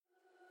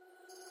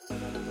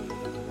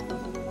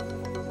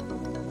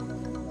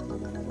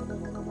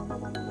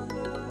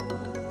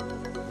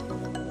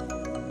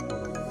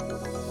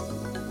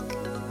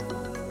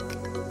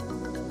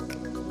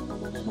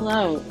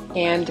Hello,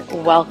 and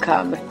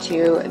welcome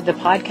to the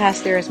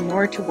podcast, There is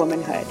More to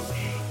Womanhood.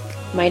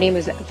 My name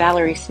is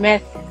Valerie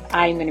Smith.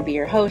 I'm going to be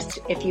your host.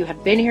 If you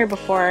have been here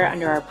before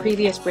under our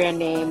previous brand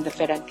name, The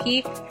Fit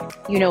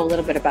NP, you know a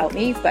little bit about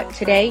me. But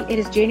today it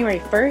is January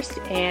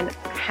 1st, and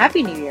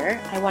Happy New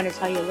Year. I want to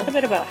tell you a little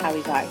bit about how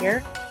we got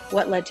here,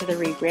 what led to the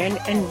rebrand,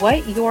 and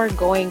what you're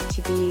going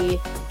to be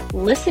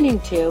listening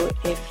to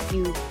if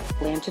you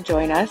plan to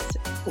join us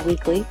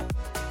weekly.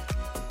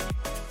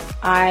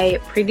 I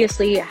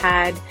previously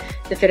had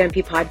the Fit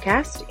NP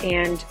podcast,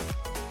 and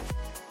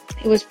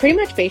it was pretty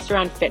much based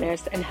around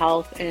fitness and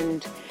health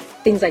and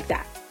things like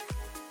that.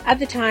 At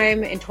the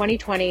time in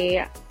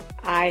 2020,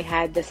 I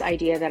had this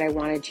idea that I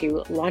wanted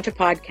to launch a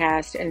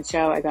podcast, and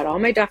so I got all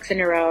my ducks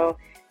in a row,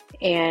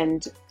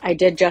 and I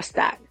did just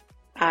that.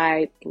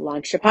 I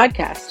launched a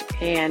podcast,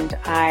 and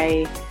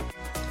I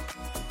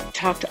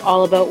talked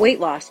all about weight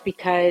loss,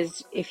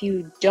 because if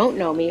you don't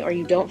know me or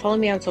you don't follow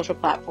me on social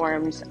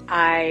platforms,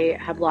 I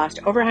have lost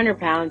over 100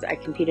 pounds. I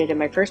competed in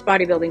my first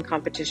bodybuilding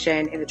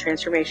competition in the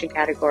transformation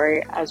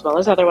category, as well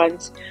as other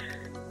ones.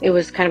 It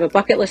was kind of a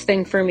bucket list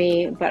thing for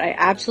me, but I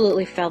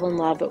absolutely fell in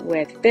love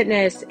with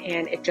fitness,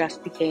 and it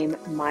just became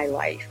my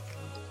life.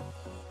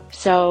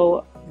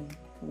 So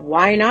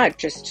why not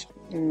just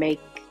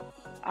make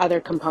other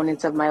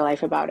components of my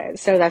life about it?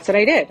 So that's what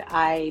I did.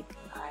 I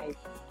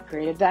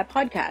created that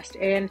podcast,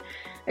 and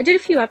I did a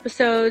few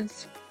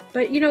episodes,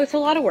 but it's a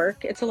lot of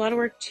work. It's a lot of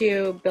work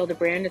to build a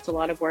brand. It's a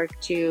lot of work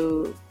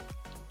to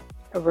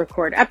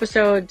record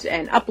episodes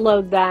and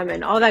upload them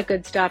and all that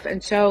good stuff.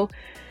 And so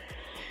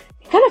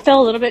it kind of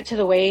fell a little bit to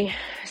the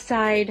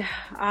wayside.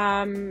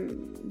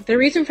 The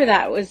reason for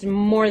that was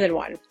more than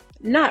one.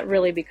 Not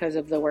really because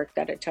of the work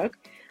that it took,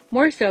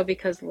 more so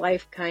because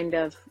life kind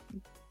of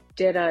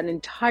did an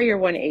entire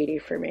 180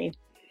 for me.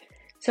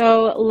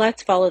 So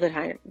let's follow the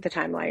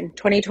timeline.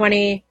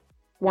 2020,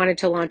 wanted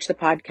to launch the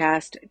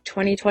podcast.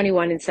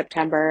 2021 in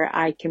September,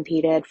 I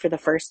competed for the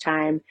first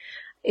time.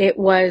 It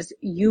was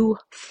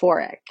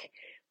euphoric.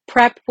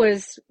 Prep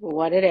was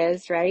what it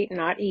is, right?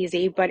 Not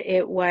easy, but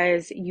it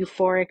was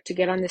euphoric to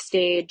get on the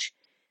stage,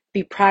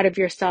 be proud of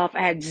yourself.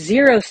 I had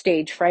zero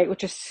stage fright,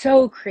 which is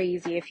so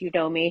crazy if you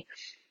know me.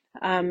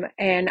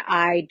 And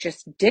I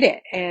just did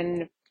it.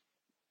 And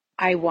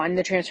I won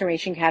the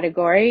transformation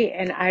category,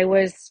 and I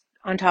was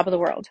on top of the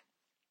world.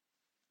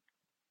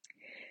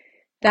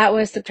 That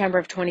was September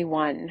of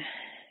 21.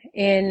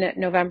 In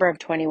November of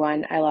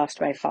 21, I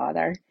lost my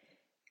father.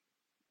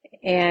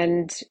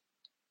 And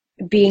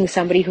being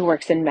somebody who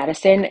works in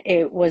medicine,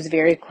 it was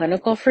very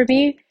clinical for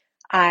me.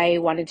 I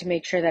wanted to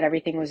make sure that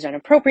everything was done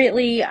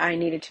appropriately. I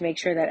needed to make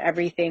sure that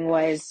everything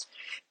was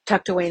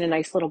tucked away in a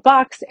nice little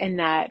box, and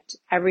that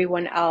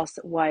everyone else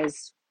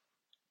was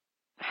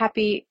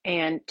happy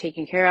and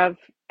taken care of.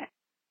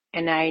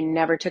 And I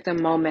never took a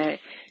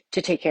moment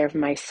to take care of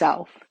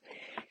myself.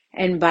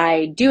 And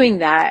by doing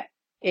that,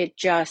 it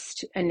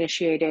just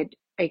initiated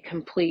a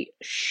complete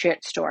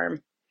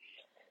shitstorm.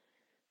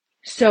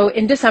 So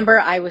in December,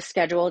 I was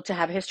scheduled to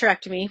have a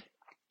hysterectomy.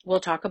 We'll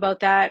talk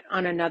about that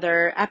on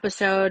another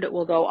episode.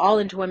 We'll go all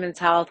into women's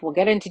health. We'll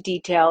get into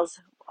details.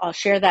 I'll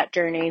share that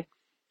journey.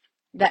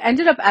 That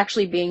ended up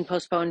actually being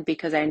postponed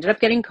because I ended up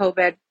getting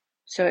COVID.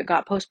 So it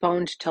got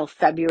postponed till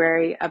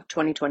February of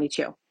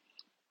 2022.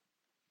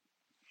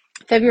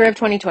 February of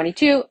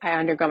 2022, I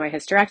undergo my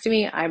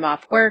hysterectomy. I'm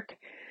off work,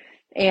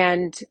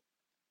 and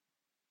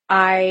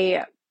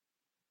I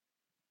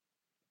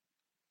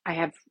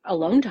have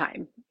alone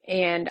time,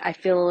 and I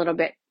feel a little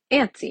bit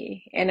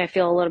antsy, and I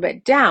feel a little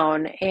bit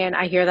down, and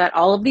I hear that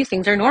all of these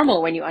things are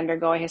normal when you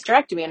undergo a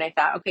hysterectomy. And I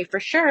thought, okay, for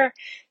sure,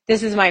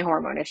 this is my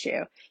hormone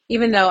issue.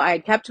 Even though I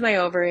had kept my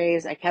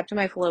ovaries, I kept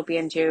my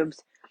fallopian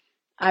tubes,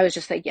 I was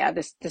just like, yeah,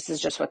 this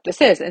is just what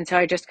this is. And so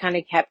I just kind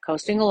of kept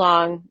coasting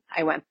along.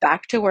 I went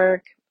back to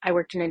work. I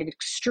worked in an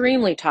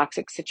extremely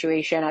toxic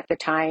situation at the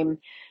time,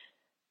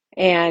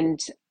 and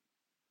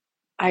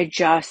I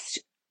just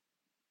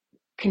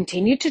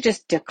continued to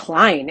just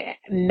decline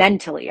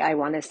mentally, I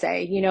want to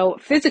say.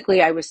 Physically,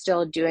 I was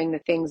still doing the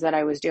things that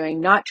I was doing,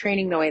 not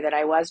training the way that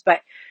I was, but,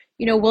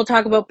 we'll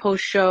talk about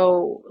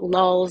post-show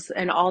lulls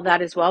and all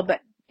that as well, but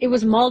it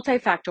was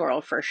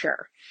multifactorial for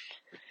sure.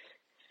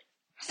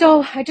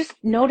 So I just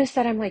noticed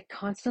that I'm like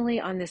constantly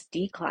on this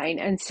decline,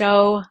 and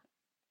so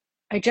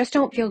I just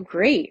don't feel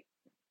great.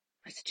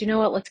 I said, you know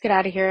what, let's get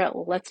out of here.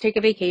 Let's take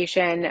a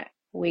vacation.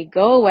 We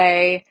go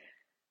away,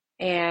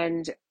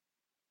 and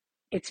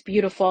it's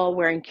beautiful.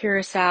 We're in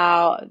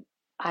Curacao.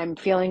 I'm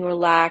feeling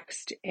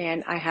relaxed,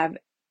 and I have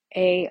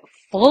a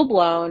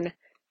full-blown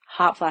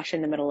hot flash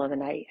in the middle of the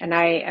night. And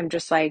I am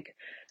just like,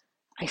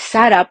 I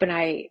sat up, and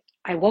I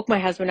woke my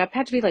husband up. It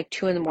had to be like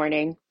 2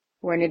 a.m.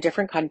 We're in a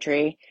different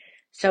country.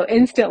 So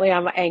instantly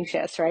I'm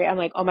anxious, right? I'm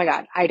like, oh my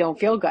God, I don't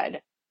feel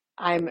good.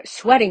 I'm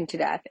sweating to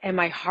death, and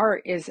my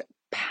heart is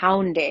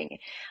pounding.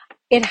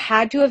 It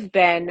had to have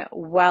been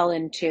well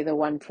into the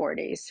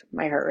 140s,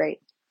 my heart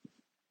rate.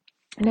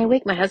 And I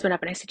wake my husband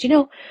up, and I said,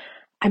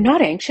 I'm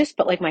not anxious,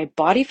 but like my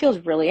body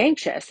feels really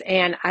anxious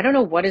and I don't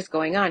know what is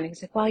going on. And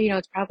he's like, well,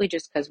 it's probably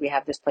just because we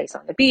have this place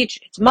on the beach.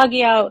 It's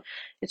muggy out.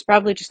 It's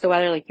probably just the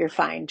weather. Like, you're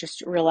fine.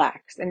 Just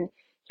relax. And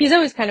he's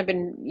always kind of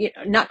been,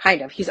 not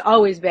kind of, he's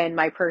always been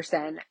my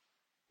person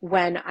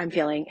when I'm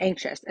feeling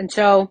anxious. And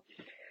so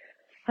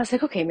I was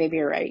like, okay, maybe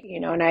you're right,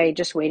 and I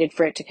just waited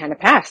for it to kind of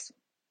pass.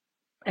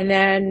 And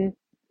then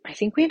I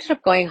think we ended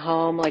up going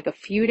home like a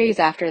few days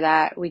after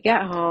that. We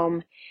get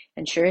home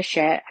and sure as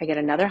shit, I get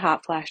another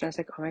hot flash. And I was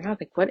like, oh my God,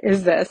 like, what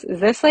is this? Is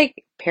this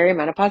like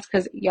perimenopause?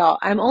 Because y'all,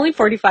 I'm only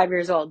 45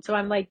 years old. So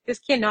I'm like, this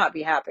cannot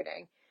be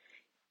happening.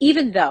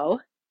 Even though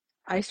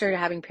I started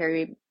having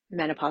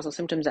perimenopausal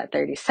symptoms at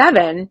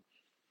 37,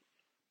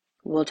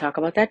 we'll talk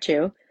about that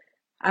too.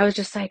 I was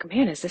just like,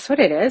 man, is this what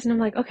it is? And I'm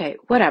like, okay,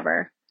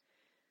 whatever.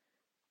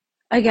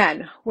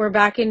 Again, we're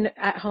back in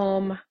at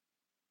home.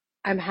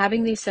 I'm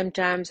having these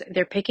symptoms.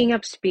 They're picking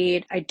up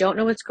speed. I don't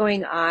know what's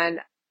going on.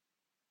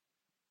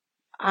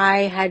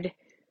 I had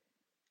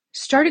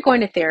started going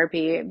to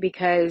therapy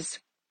because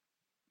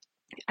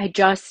I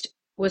just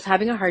was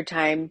having a hard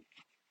time,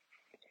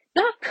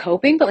 not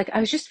coping, but like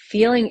I was just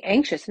feeling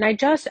anxious. And I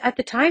just at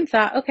the time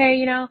thought,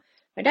 okay,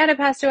 my dad had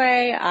passed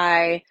away.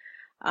 I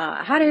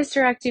had a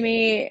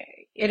hysterectomy.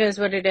 It is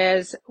what it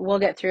is. We'll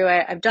get through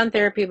it. I've done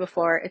therapy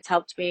before. It's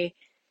helped me.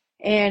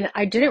 And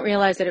I didn't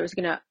realize that it was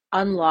going to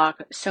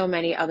unlock so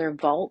many other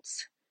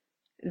vaults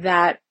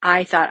that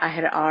I thought I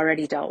had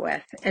already dealt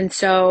with. And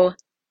so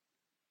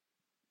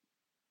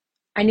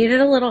I needed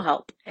a little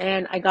help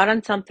and I got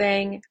on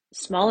something,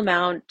 small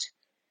amount,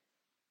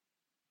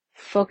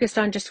 focused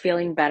on just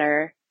feeling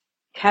better,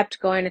 kept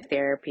going to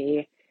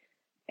therapy.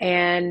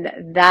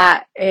 And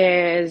that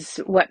is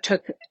what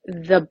took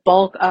the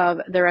bulk of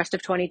the rest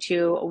of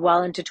 22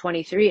 well into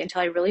 23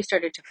 until I really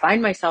started to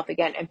find myself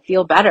again and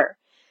feel better.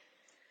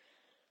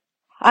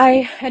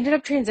 I ended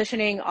up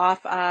transitioning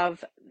off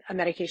of a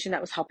medication that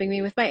was helping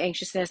me with my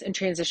anxiousness and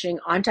transitioning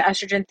onto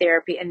estrogen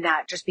therapy. And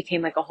that just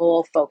became like a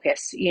whole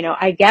focus.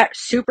 I get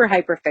super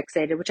hyper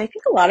fixated, which I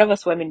think a lot of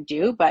us women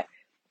do, but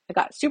I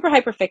got super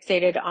hyper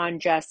fixated on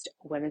just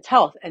women's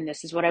health. And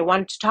this is what I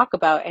wanted to talk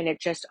about. And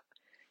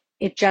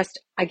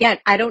again,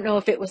 I don't know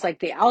if it was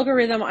like the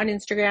algorithm on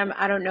Instagram.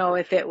 I don't know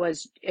if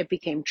it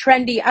became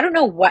trendy. I don't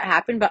know what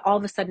happened, but all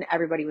of a sudden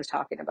everybody was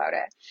talking about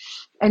it.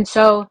 And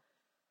so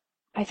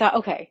I thought,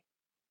 okay,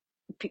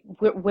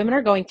 women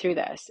are going through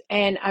this.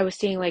 And I was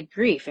seeing like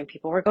grief and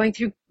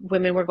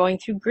women were going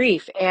through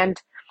grief. And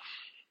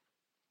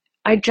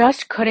I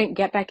just couldn't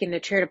get back in the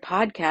chair to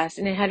podcast.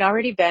 And it had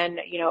already been,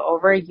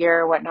 over a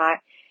year or whatnot.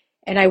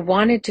 And I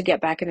wanted to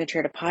get back in the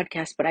chair to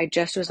podcast, but I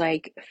just was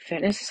like,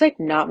 fitness is like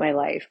not my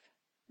life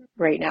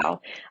right now.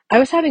 I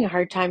was having a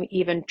hard time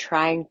even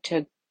trying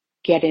to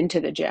get into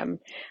the gym.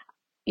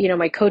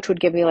 My coach would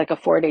give me like a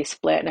 4-day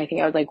split and I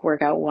think I would like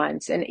work out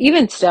once. And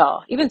even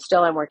still,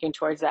 I'm working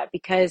towards that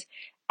because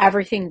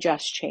everything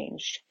just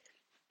changed.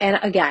 And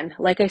again,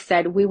 like I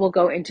said, we will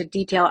go into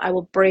detail. I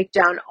will break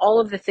down all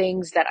of the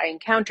things that I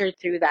encountered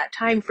through that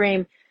time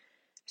frame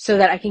so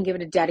that I can give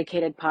it a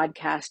dedicated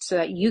podcast so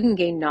that you can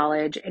gain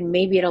knowledge and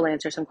maybe it'll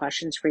answer some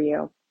questions for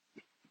you.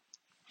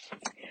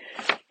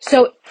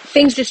 So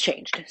things just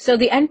changed. So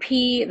the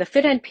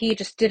Fit NP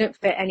just didn't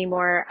fit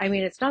anymore. I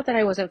mean, it's not that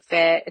I wasn't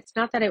fit. It's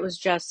not that it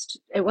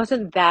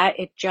wasn't that.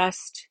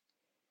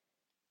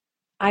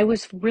 I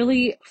was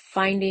really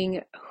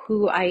finding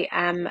who I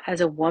am as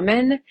a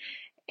woman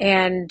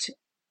and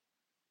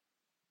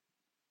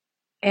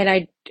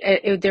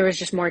there was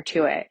just more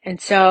to it. And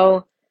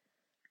so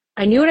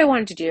I knew what I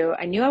wanted to do.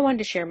 I knew I wanted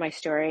to share my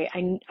story.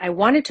 I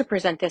wanted to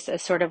present this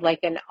as sort of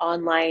like an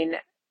online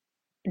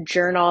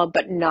journal,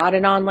 but not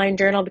an online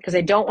journal because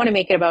I don't want to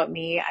make it about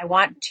me. I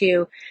want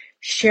to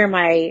share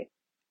my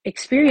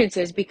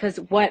experiences because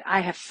what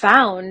I have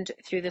found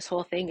through this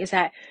whole thing is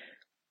that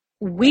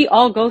we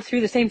all go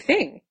through the same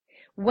thing.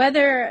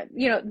 Whether,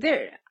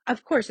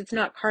 of course, it's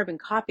not carbon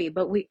copy,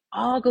 but we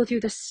all go through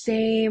the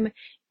same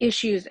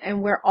issues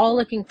and we're all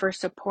looking for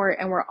support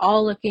and we're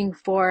all looking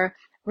for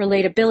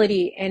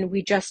relatability and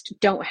we just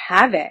don't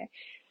have it.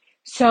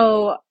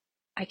 So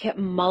I kept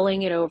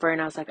mulling it over and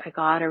I was like, I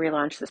gotta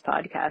relaunch this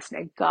podcast and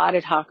I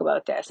gotta talk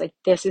about this. Like,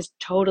 this is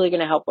totally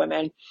gonna help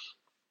women.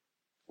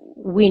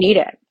 We need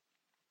it.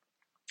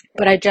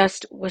 But I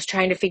just was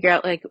trying to figure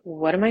out, like,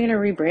 what am I gonna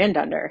rebrand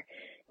under?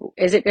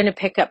 Is it gonna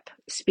pick up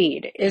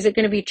speed? Is it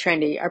gonna be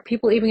trendy? Are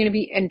people even gonna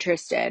be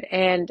interested?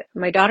 And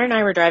my daughter and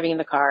I were driving in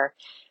the car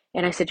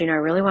and I said, I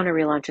really want to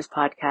relaunch this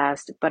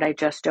podcast, but I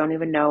just don't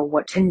even know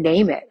what to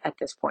name it at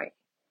this point.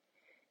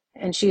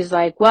 And she's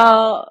like,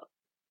 well,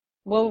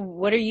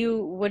 what are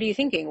you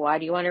thinking? Why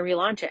do you want to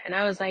relaunch it? And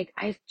I was like,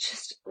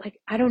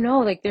 I don't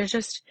know. Like,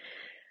 it's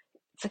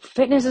like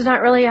fitness is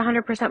not really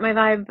 100% my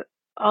vibe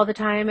all the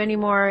time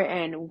anymore.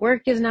 And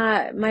work is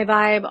not my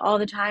vibe all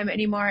the time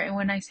anymore. And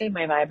when I say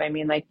my vibe, I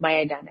mean like my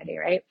identity,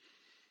 right?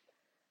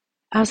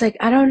 I was like,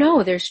 I don't know.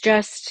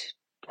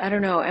 I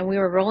don't know. And we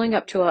were rolling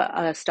up to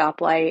a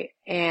stoplight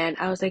and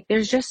I was like,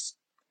 there's just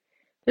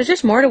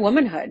more to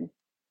womanhood.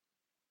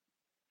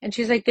 And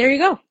she's like, there you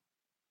go.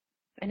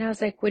 And I was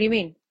like, what do you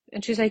mean?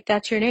 And she's like,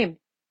 that's your name.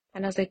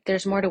 And I was like,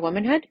 there's more to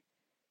womanhood?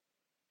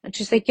 And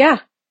she's like, yeah.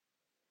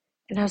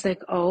 And I was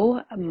like,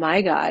 oh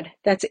my God,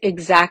 that's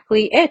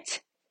exactly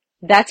it.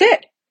 That's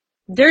it.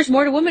 There's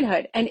more to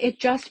womanhood. And it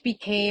just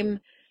became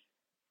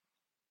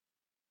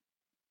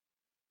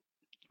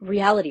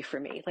reality for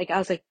me. Like, I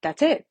was like,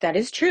 that's it. That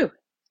is true.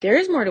 There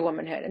is more to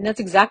womanhood. And that's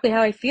exactly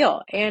how I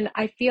feel. And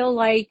I feel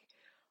like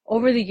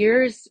over the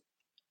years,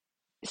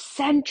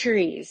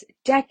 centuries,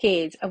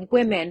 decades of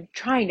women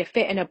trying to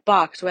fit in a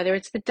box, whether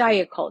it's the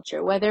diet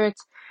culture, whether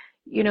it's,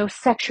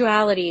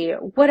 sexuality,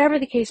 whatever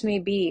the case may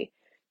be,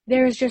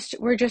 we're just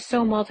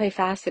so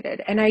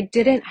multifaceted. And I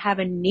didn't have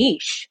a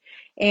niche.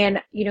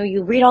 And,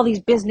 you read all these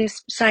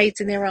business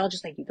sites and they were all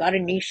just like, you got to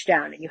niche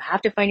down and you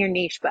have to find your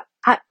niche.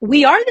 But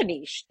we are the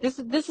niche. This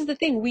is the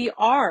thing. We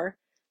are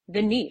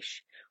the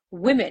niche,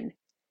 women.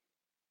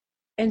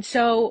 And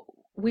so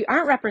we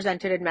aren't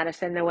represented in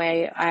medicine the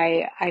way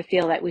I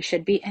feel that we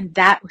should be. And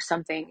that was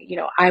something,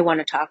 I want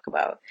to talk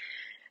about.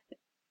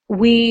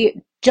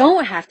 We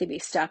don't have to be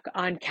stuck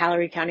on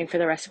calorie counting for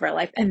the rest of our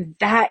life. And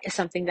that is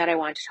something that I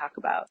want to talk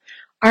about.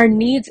 Our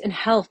needs in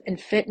health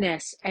and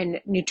fitness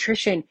and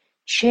nutrition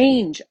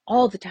change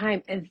all the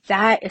time. And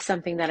that is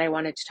something that I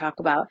wanted to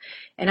talk about.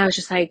 And I was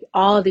just like,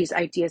 all of these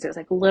ideas, it was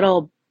like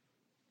little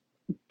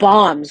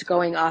bombs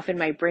going off in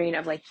my brain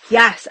of like,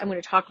 yes, I'm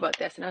going to talk about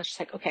this. And I was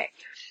just like, okay,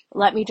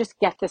 let me just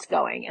get this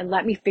going and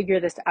let me figure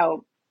this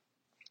out.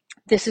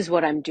 This is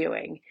what I'm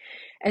doing.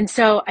 And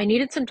so I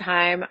needed some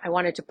time. I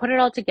wanted to put it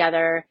all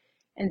together.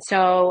 And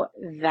so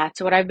that's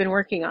what I've been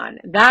working on.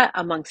 That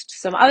amongst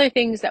some other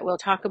things that we'll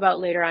talk about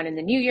later on in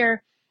the new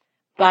year.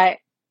 But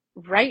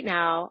right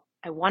now,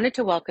 I wanted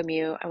to welcome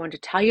you. I wanted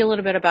to tell you a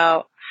little bit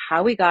about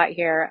how we got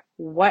here,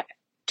 what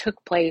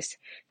took place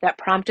that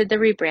prompted the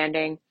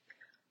rebranding.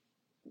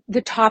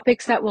 The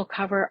topics that we'll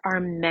cover are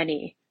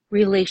many: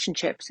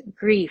 relationships,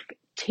 grief,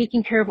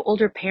 taking care of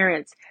older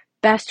parents,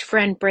 best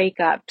friend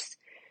breakups,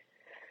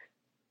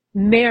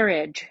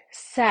 marriage,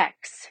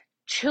 sex,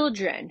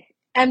 children,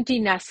 empty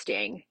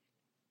nesting,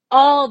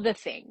 all the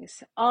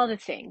things, all the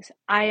things.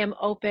 I am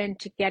open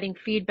to getting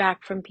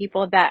feedback from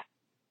people that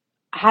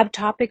have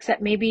topics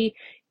that maybe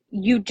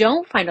you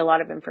don't find a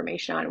lot of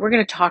information on. We're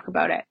going to talk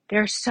about it.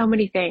 There are so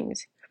many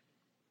things.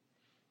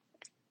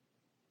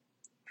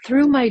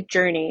 Through my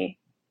journey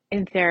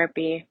in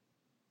therapy,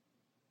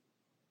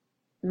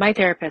 my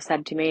therapist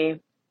said to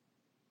me,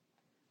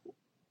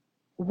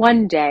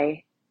 one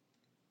day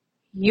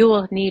you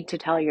will need to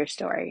tell your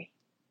story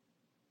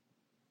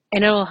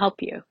and it will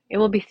help you. It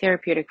will be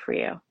therapeutic for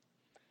you.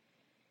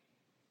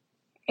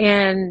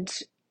 And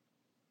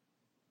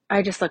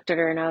I just looked at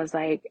her and I was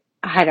like,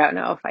 I don't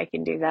know if I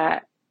can do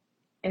that.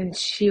 And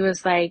she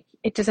was like,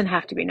 it doesn't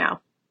have to be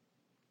now.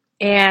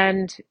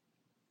 And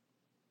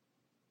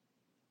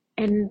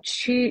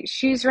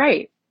she's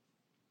right.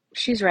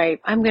 She's right.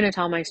 I'm going to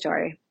tell my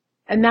story.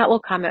 And that will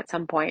come at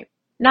some point.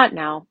 Not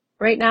now.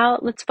 Right now,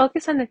 let's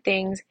focus on the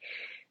things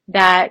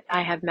that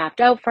I have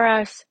mapped out for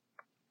us.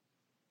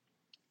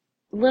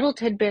 Little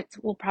tidbits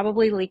will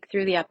probably leak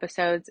through the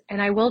episodes,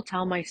 and I will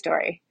tell my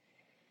story.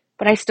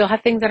 But I still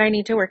have things that I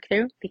need to work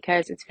through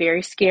because it's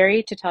very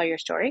scary to tell your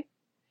story.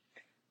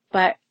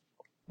 But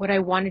what I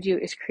want to do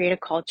is create a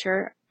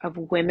culture of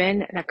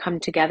women that come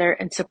together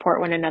and support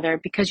one another,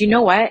 because you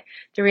know what?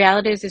 The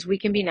reality is we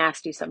can be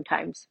nasty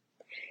sometimes.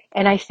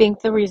 And I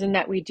think the reason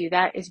that we do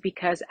that is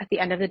because at the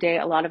end of the day,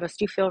 a lot of us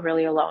do feel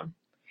really alone.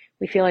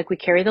 We feel like we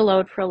carry the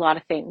load for a lot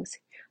of things,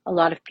 a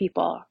lot of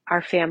people,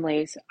 our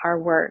families, our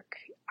work,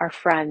 our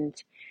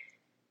friends.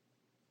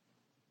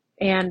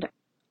 And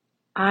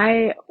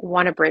I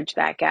want to bridge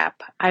that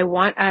gap. I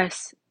want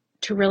us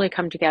to really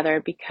come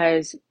together,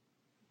 because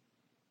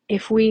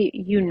if we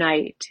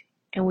unite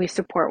and we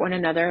support one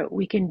another,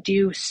 we can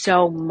do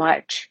so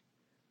much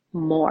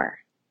more.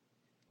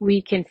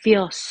 We can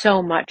feel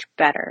so much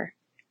better.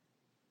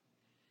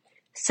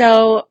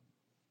 So,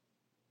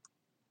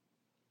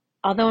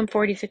 although I'm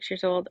 46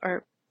 years old,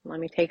 or let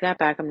me take that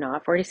back, I'm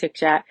not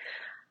 46 yet.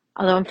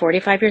 Although I'm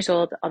 45 years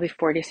old, I'll be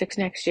 46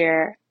 next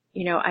year.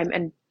 I'm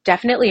in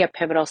definitely a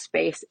pivotal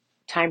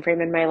time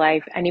frame in my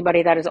life.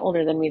 Anybody that is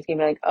older than me is going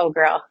to be like, oh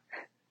girl,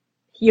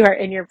 you are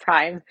in your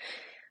prime.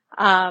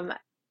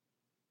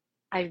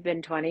 I've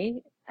been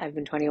 20, I've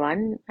been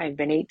 21, I've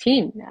been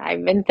 18,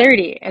 I've been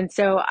 30. And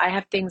so I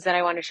have things that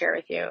I want to share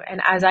with you.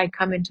 And as I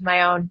come into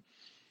my own,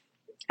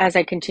 as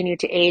I continue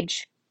to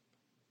age,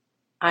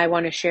 I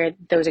want to share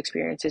those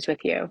experiences with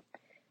you.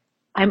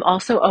 I'm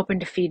also open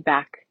to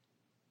feedback.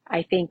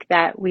 I think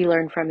that we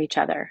learn from each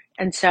other.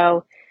 And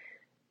so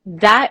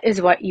that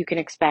is what you can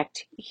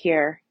expect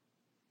here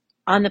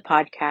on the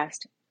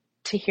podcast,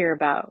 to hear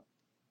about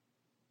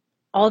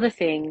all the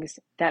things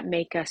that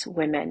make us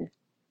women,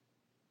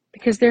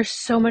 because there's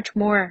so much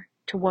more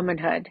to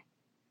womanhood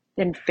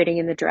than fitting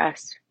in the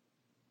dress.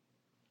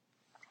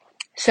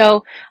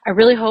 So I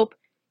really hope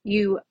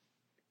you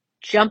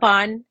jump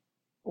on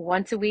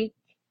once a week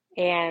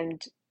and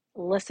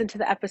listen to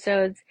the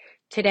episodes.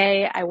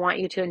 Today, I want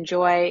you to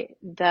enjoy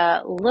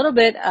the little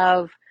bit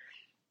of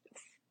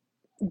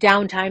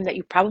downtime that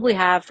you probably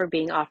have for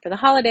being off for the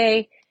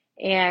holiday.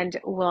 And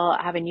we'll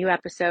have a new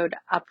episode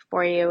up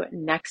for you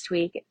next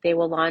week. They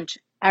will launch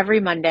every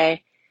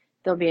Monday.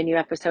 There'll be a new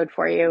episode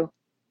for you.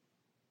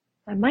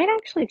 I might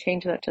actually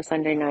change that to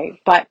Sunday night,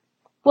 but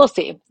we'll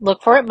see.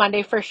 Look for it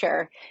Monday for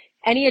sure.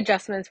 Any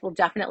adjustments will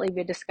definitely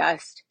be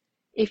discussed.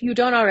 If you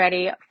don't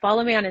already,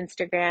 follow me on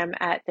Instagram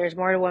at There's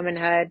More to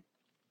Womanhood.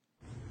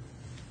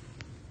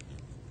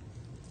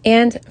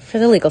 And for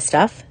the legal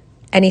stuff,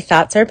 any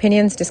thoughts or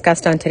opinions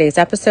discussed on today's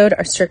episode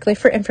are strictly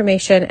for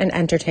information and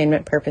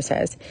entertainment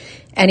purposes.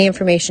 Any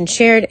information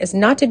shared is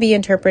not to be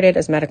interpreted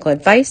as medical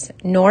advice,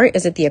 nor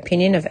is it the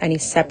opinion of any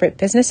separate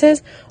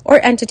businesses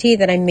or entity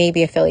that I may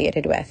be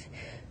affiliated with.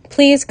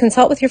 Please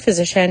consult with your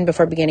physician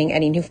before beginning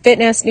any new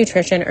fitness,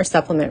 nutrition, or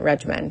supplement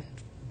regimen.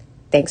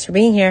 Thanks for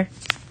being here.